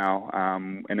now,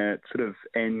 and it sort of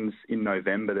ends in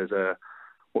November. There's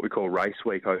what we call Race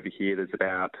Week over here. There's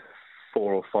about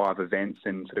 4 or 5 events,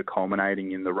 and sort of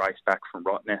culminating in the race back from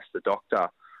Rottnest, the Doctor,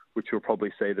 which will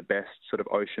probably see the best sort of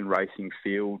ocean racing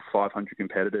field, 500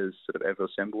 competitors sort of ever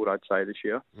assembled, I'd say, this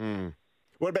year.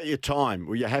 What about your time?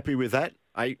 Were you happy with that?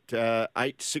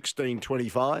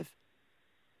 8:16:25?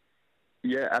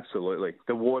 Yeah, absolutely.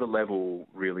 The water level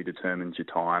really determines your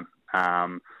time.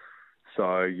 I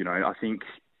think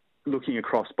looking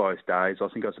across both days, I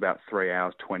think I was about 3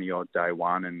 hours 20 odd day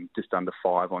one and just under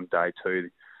 5 on day two.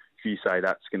 If you say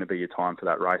that's going to be your time for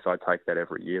that race, I take that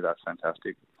every year. That's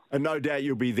fantastic. And no doubt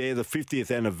you'll be there, the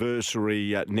 50th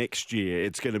anniversary next year.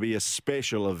 It's going to be a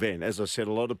special event. As I said,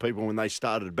 a lot of people, when they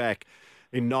started back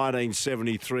in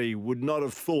 1973, would not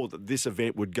have thought that this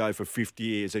event would go for 50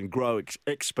 years and grow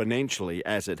exponentially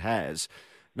as it has.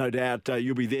 No doubt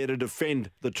you'll be there to defend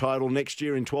the title next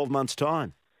year in 12 months'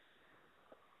 time.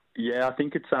 Yeah, I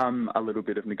think it's a little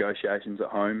bit of negotiations at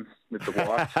home with the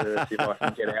wife to see if I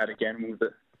can get out again with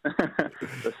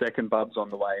the second bub's on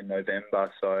the way in November,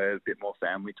 so a bit more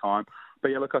family time.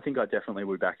 But yeah, look, I think I definitely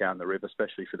will be back out in the river,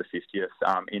 especially for the 50th,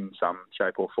 in some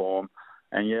shape or form.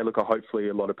 And yeah, look, hopefully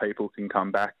a lot of people can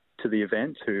come back to the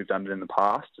event who've done it in the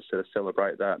past to sort of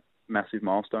celebrate that massive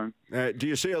milestone. Do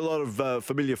you see a lot of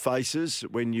familiar faces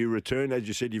when you return? As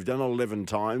you said, you've done it 11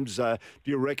 times. Do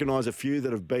you recognise a few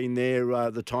that have been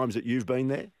there the times that you've been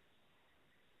there?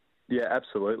 Yeah,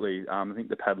 absolutely. I think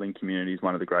the paddling community is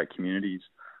one of the great communities.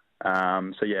 I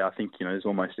think, there's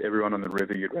almost everyone on the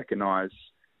river you'd recognise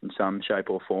in some shape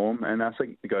or form. And I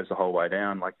think it goes the whole way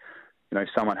down. Like, if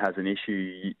someone has an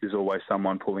issue, there's always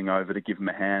someone pulling over to give them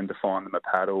a hand, to find them a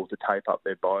paddle, to tape up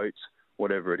their boats,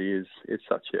 whatever it is. It's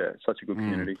such a good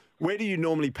community. Where do you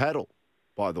normally paddle,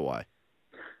 by the way?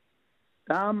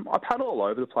 I paddle all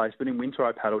over the place, but in winter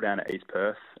I paddle down at East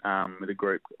Perth with a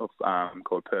group of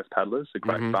called Perth Paddlers, a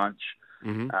great bunch,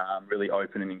 really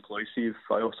open and inclusive.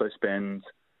 I also spend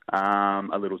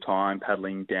a little time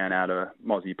paddling down out of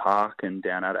Mozzie Park and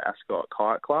down out of Ascot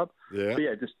Kayak Club. Yeah.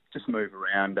 So just move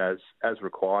around as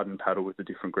required and paddle with the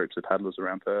different groups of paddlers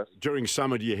around Perth. During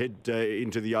summer, do you head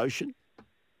into the ocean?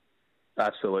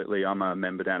 Absolutely. I'm a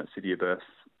member down at City of Birth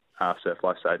Surf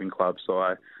Life Saving Club, so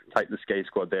I take the ski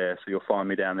squad there, so you'll find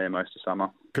me down there most of summer.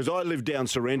 Because I live down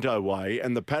Sorrento way,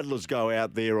 and the paddlers go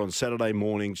out there on Saturday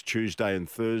mornings, Tuesday and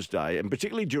Thursday, and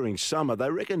particularly during summer,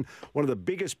 they reckon one of the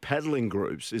biggest paddling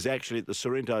groups is actually at the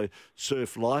Sorrento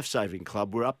Surf Life Saving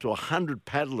Club, where up to 100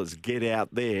 paddlers get out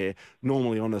there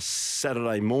normally on a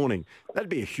Saturday morning. That'd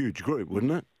be a huge group,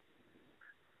 wouldn't it?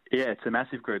 Yeah, it's a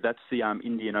massive group. That's the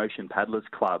Indian Ocean Paddlers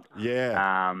Club.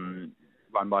 Yeah.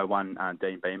 Run by one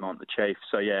Dean Beaumont, the chief.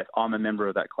 So yeah, I'm a member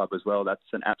of that club as well. That's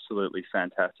an absolutely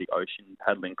fantastic ocean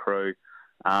paddling crew,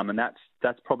 and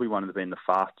that's probably one of the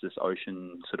fastest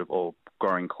ocean sort of all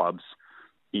growing clubs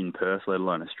in Perth, let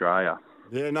alone Australia.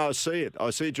 Yeah, no, I see it.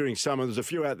 I see it during summer. There's a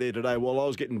few out there today. While I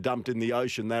was getting dumped in the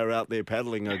ocean, they were out there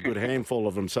paddling, a good handful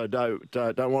of them. So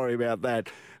don't worry about that.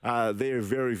 They're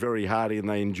very, very hardy and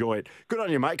they enjoy it. Good on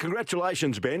you, mate.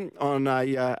 Congratulations, Ben, on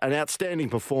an outstanding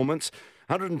performance.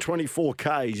 124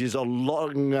 Ks is a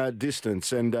long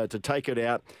distance, and to take it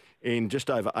out in just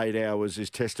over 8 hours is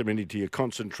testimony to your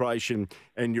concentration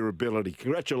and your ability.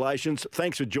 Congratulations.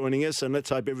 Thanks for joining us, and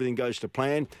let's hope everything goes to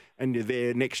plan and you're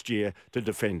there next year to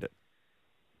defend it.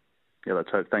 Yeah, let's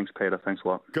hope. Thanks, Peter. Thanks a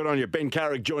lot. Good on you. Ben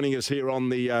Carrick joining us here on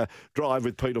the Drive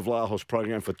with Peter Vlahos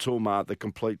program for Toolmart, the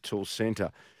Complete Tool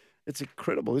Centre. It's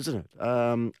incredible, isn't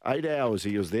it? 8 hours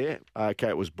he was there. Okay,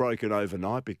 it was broken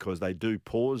overnight because they do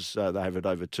pause. They have it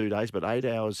over 2 days, but 8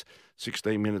 hours,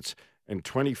 16 minutes and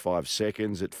 25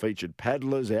 seconds. It featured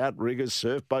paddlers, outriggers,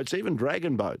 surf boats, even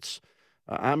dragon boats,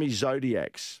 Army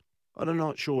Zodiacs. I'm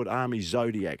not sure what Army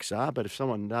Zodiacs are, but if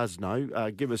someone does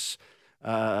know, give us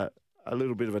a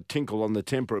little bit of a tinkle on the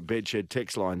Temperate Bedshed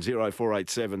text line,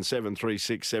 0487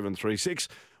 736 736,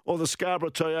 or the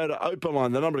Scarborough Toyota Open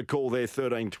line, the number to call there,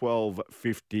 13 12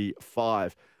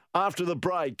 55. After the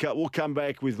break, we'll come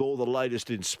back with all the latest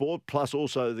in sport, plus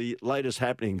also the latest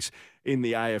happenings in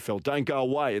the AFL. Don't go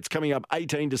away. It's coming up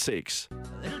 18 to 6.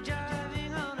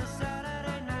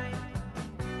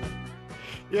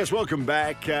 Yes, welcome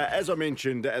back. As I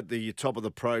mentioned at the top of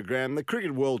the program, the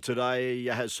cricket world today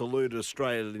has saluted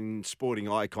Australian sporting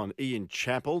icon Ian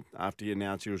Chappell after he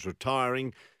announced he was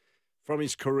retiring from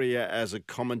his career as a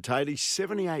commentator. He's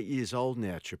 78 years old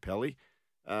now, Chappelli,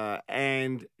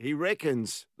 and he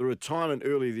reckons the retirement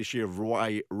earlier this year of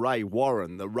Ray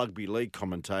Warren, the rugby league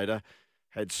commentator,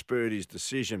 had spurred his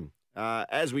decision.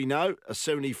 As we know, a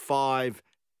 75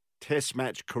 test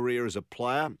match career as a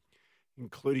player,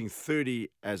 including 30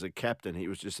 as a captain. He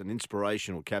was just an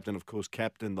inspirational captain. Of course,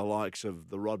 captained the likes of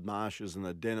the Rod Marshes and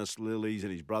the Dennis Lillies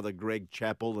and his brother Greg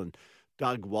Chappell and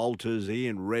Doug Walters,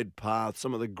 Ian Redpath,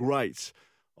 some of the greats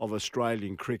of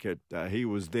Australian cricket. He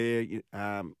was there.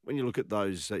 When you look at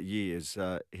those years,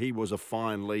 he was a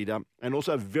fine leader and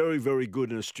also very, very good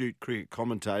and astute cricket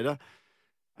commentator.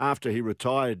 After he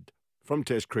retired from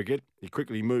Test cricket, he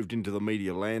quickly moved into the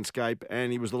media landscape,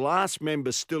 and he was the last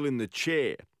member still in the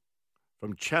chair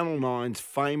from Channel 9's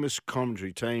famous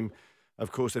commentary team.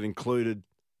 Of course, that included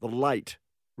the late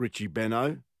Richie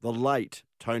Benaud, the late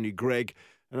Tony Greig,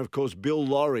 and of course, Bill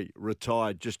Lawry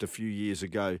retired just a few years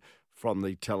ago from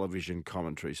the television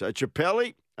commentary. So,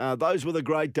 Chappelli, those were the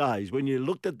great days when you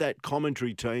looked at that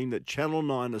commentary team that Channel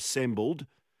 9 assembled,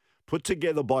 put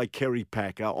together by Kerry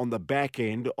Packer on the back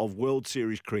end of World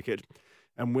Series cricket,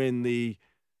 and when the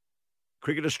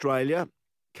Cricket Australia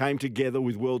came together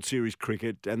with World Series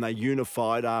cricket and they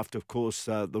unified after, of course,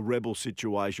 the rebel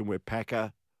situation where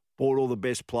Packer bought all the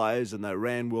best players and they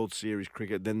ran World Series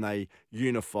cricket. Then they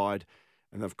unified.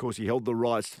 And, of course, he held the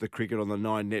rights to the cricket on the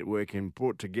Nine Network and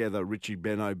brought together Richie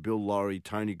Benaud, Bill Lawry,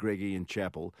 Tony Greig and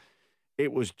Chappell.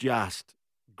 It was just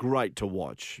great to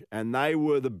watch. And they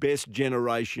were the best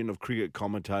generation of cricket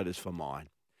commentators for mine.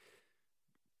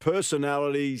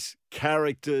 Personalities,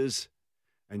 characters,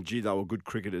 and, gee, they were good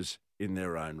cricketers in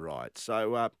their own right.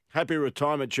 So happy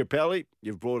retirement, Chappelli.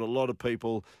 You've brought a lot of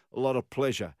people a lot of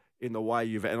pleasure in the way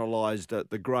you've analysed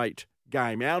the great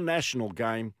game, our national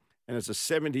game. And as a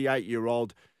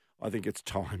 78-year-old, I think it's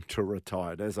time to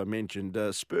retire. As I mentioned,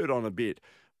 spurred on a bit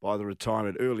by the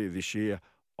retirement earlier this year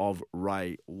of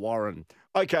Ray Warren.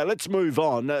 Okay, let's move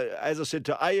on. As I said,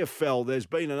 to AFL, there's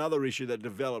been another issue that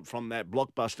developed from that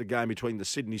blockbuster game between the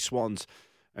Sydney Swans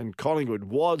and Collingwood,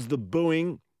 was the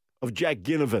booing of Jack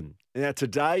Ginnivan. Now,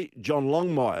 today, John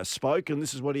Longmire spoke, and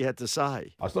this is what he had to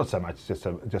say. It's not so much just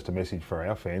a message for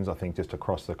our fans. I think just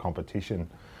across the competition,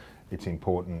 it's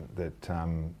important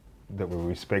that that we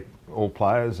respect all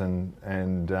players, and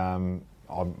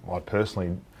I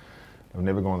personally have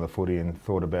never gone to the footy and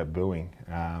thought about booing.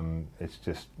 It's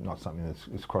just not something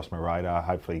that's crossed my radar.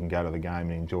 Hopefully you can go to the game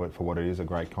and enjoy it for what it is, a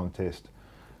great contest.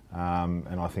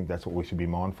 And I think that's what we should be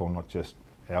mindful, not just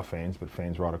our fans, but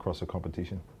fans right across the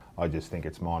competition. I just think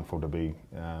it's mindful to be,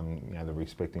 the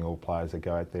respecting all players that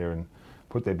go out there and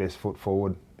put their best foot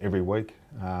forward every week.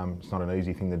 It's not an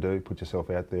easy thing to do. Put yourself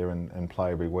out there and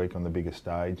play every week on the biggest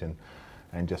stage,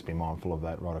 and just be mindful of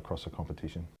that right across the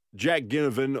competition. Jack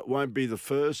Ginnivan won't be the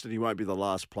first and he won't be the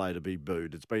last player to be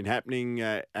booed. It's been happening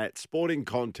at sporting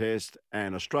contests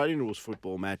and Australian rules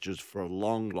football matches for a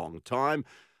long, long time.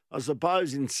 I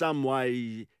suppose in some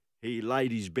way he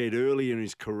laid his bed early in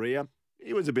his career.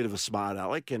 He was a bit of a smart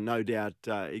aleck, and no doubt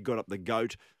he got up the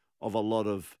goat of a lot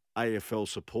of AFL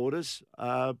supporters.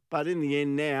 But in the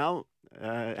end now,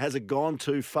 has it gone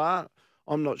too far?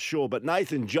 I'm not sure. But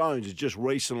Nathan Jones is just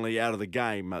recently out of the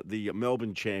game, the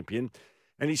Melbourne champion,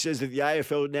 and he says that the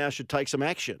AFL now should take some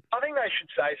action. I think they should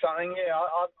say something. Yeah,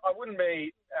 I wouldn't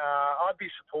be. I'd be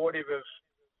supportive of,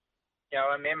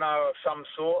 a memo of some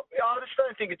sort. I just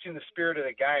don't think it's in the spirit of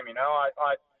the game.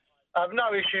 I have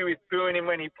no issue with booing him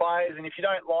when he plays, and if you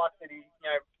don't like that he,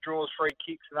 draws free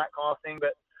kicks and that kind of thing.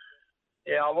 But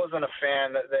yeah, I wasn't a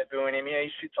fan that they're booing him. Yeah,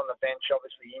 he sits on the bench,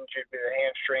 obviously injured with a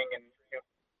hamstring, and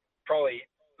probably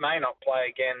may not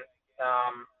play again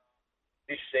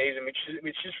this season,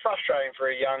 which is frustrating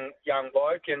for a young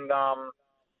bloke, and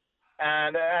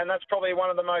that's probably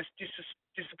one of the most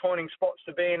disappointing spots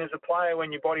to be in as a player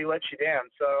when your body lets you down.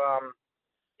 So I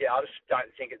just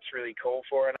don't think it's really called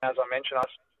for, and as I mentioned, I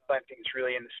don't think it's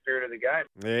really in the spirit of the game.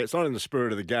 Yeah, it's not in the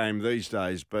spirit of the game these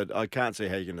days, but I can't see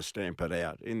how you're going to stamp it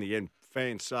out. In the end,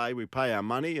 fans say we pay our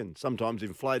money, and sometimes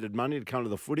inflated money, to come to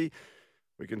the footy.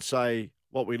 We can say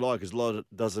what we like as long as it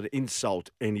doesn't insult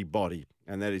anybody.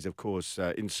 And that is, of course,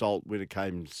 insult when it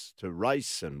comes to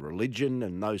race and religion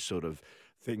and those sort of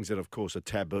things that, of course, are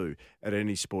taboo at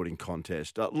any sporting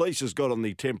contest. Lisa's got on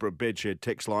the Temperate Bedshed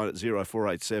text line at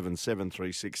 0487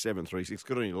 736 736.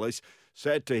 Good on you, Lisa.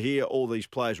 Sad to hear all these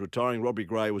players retiring. Robbie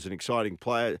Gray was an exciting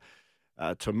player.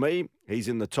 To me, he's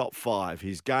in the top 5.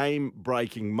 His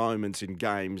game-breaking moments in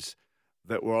games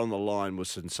that were on the line was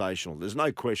sensational. There's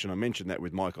no question. I mentioned that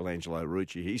with Michelangelo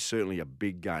Rucci. He's certainly a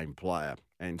big game player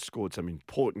and scored some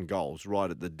important goals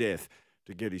right at the death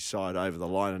to get his side over the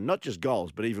line. And not just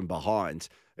goals, but even behinds.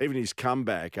 Even his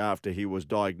comeback after he was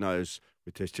diagnosed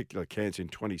with testicular cancer in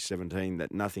 2017,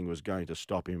 that nothing was going to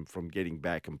stop him from getting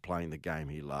back and playing the game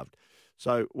he loved.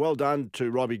 So well done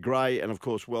to Robbie Gray, and of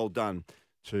course well done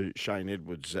to Shane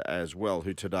Edwards as well,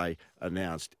 who today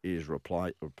announced his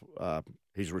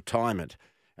retirement.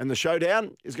 And the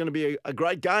showdown is going to be a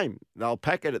great game. They'll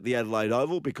pack it at the Adelaide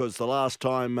Oval because the last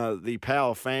time the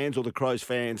Power fans or the Crows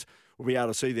fans will be able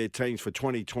to see their teams for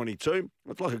 2022,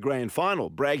 it's like a grand final.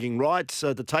 Bragging rights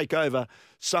to take over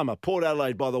summer. Port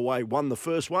Adelaide, by the way, won the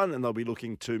first one, and they'll be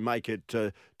looking to make it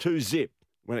 2-0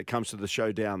 when it comes to the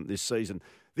showdown this season.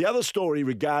 The other story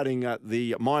regarding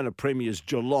the minor premiers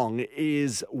Geelong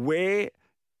is where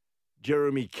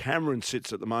Jeremy Cameron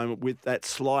sits at the moment with that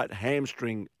slight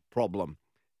hamstring problem.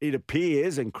 It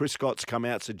appears, and Chris Scott's come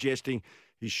out suggesting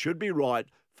he should be right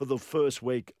for the first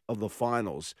week of the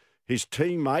finals. His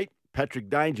teammate, Patrick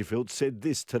Dangerfield, said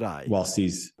this today. Whilst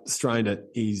he's strained at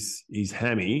his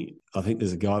hammy, I think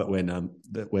there's a guy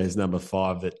that wears number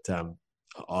 5 that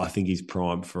I think he's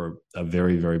primed for a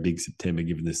very, very big September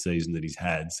given the season that he's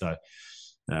had. So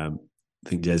I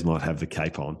think Jez might have the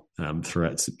cape on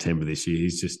throughout September this year.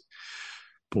 He's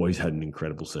had an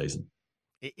incredible season.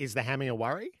 Is the hammy a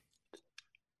worry?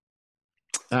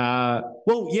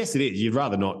 Well, yes, it is. You'd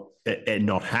rather it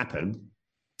not happen.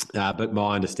 But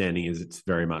my understanding is it's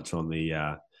very much on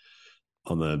the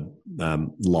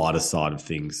lighter side of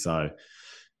things. So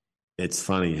it's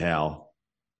funny how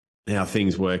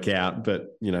things work out. But,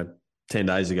 10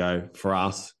 days ago for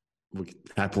us, we could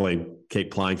happily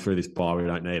keep playing through this bye. We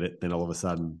don't need it. Then all of a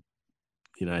sudden,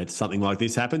 it's something like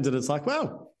this happens and it's like,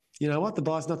 well, you know what? The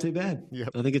bye's not too bad. Yep.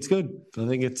 I think it's good. I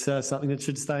think it's something that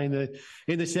should stay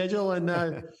in the schedule. And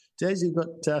Jez, you've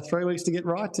got 3 weeks to get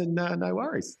right and no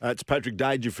worries. It's Patrick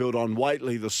Dangerfield on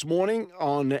Waitley this morning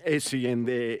on SEN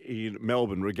there in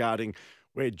Melbourne regarding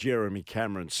where Jeremy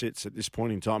Cameron sits at this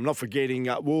point in time. Not forgetting,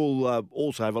 we'll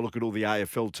also have a look at all the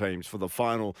AFL teams for the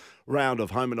final round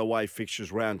of home and away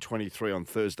fixtures, round 23 on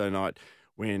Thursday night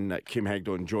when Kim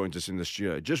Hagdorn joins us in the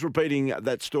studio. Just repeating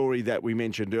that story that we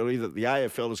mentioned earlier, that the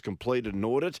AFL has completed an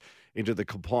audit into the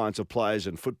compliance of players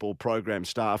and football program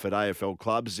staff at AFL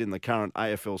clubs in the current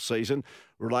AFL season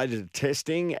related to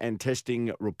testing and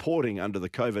testing reporting under the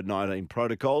COVID-19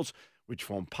 protocols, which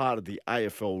form part of the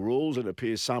AFL rules. It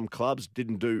appears some clubs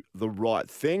didn't do the right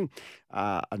thing.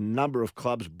 A number of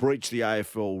clubs breached the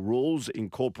AFL rules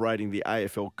incorporating the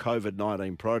AFL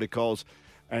COVID-19 protocols.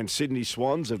 And Sydney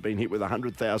Swans have been hit with a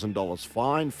 $100,000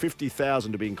 fine,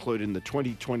 $50,000 to be included in the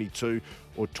 2022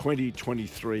 or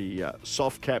 2023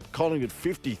 soft cap. Collingwood,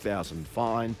 $50,000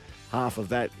 fine, half of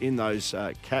that in those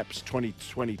caps,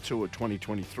 2022 or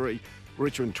 2023.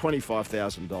 Richmond,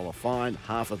 $25,000 fine,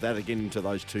 half of that again into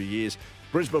those 2 years.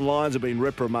 Brisbane Lions have been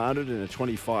reprimanded in a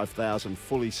 $25,000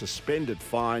 fully suspended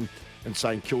fine, and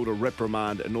St Kilda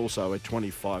reprimand and also a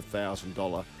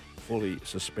 $25,000 fully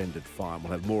suspended fine.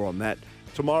 We'll have more on that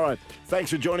tomorrow. Thanks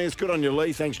for joining us. Good on you,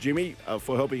 Lee. Thanks, Jimmy,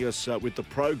 for helping us with the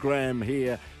program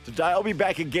here today. I'll be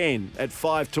back again at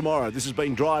 5 tomorrow. This has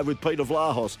been Drive with Peter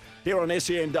Vlahos here on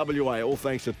SENWA. All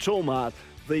thanks to Toolmart,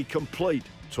 the complete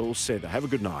tool centre. Have a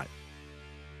good night.